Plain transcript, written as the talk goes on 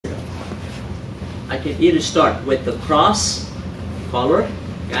I can either start with the cross collar,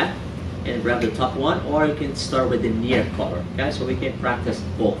 okay, and grab the top one, or you can start with the near collar, okay. So we can practice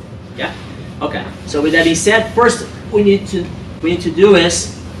both, yeah. Okay. So with that being said, first we need to do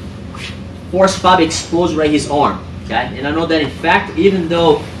is force Fab expose right his arm, okay. And I know that in fact, even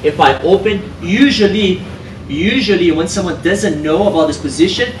though if I open, usually when someone doesn't know about this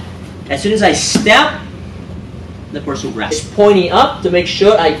position, as soon as I step, the person will grab. It's pointing up to make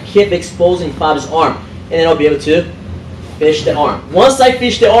sure I keep exposing Fab's arm, and then I'll be able to finish the arm. Once I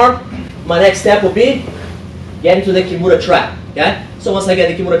finish the arm, my next step will be get into the Kimura trap. Okay? So once I get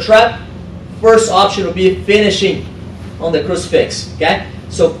the Kimura trap, first option will be finishing on the crucifix. Okay?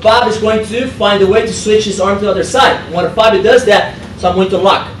 So Fab is going to find a way to switch his arm to the other side. When Fab does that, so I'm going to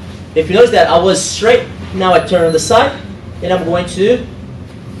lock. If you notice that I was straight, now I turn on the side, and I'm going to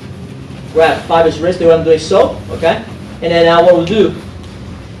grab Fab's wrist the way I'm doing so, okay? And then now what we'll do,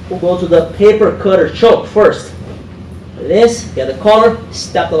 we'll go to the paper cutter choke first. Like this, get the collar,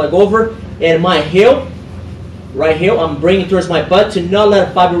 step the leg over, and my heel, right heel, I'm bringing towards my butt to not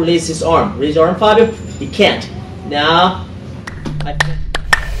let Fabio release his arm. Release your arm, Fabio. He can't. Now, I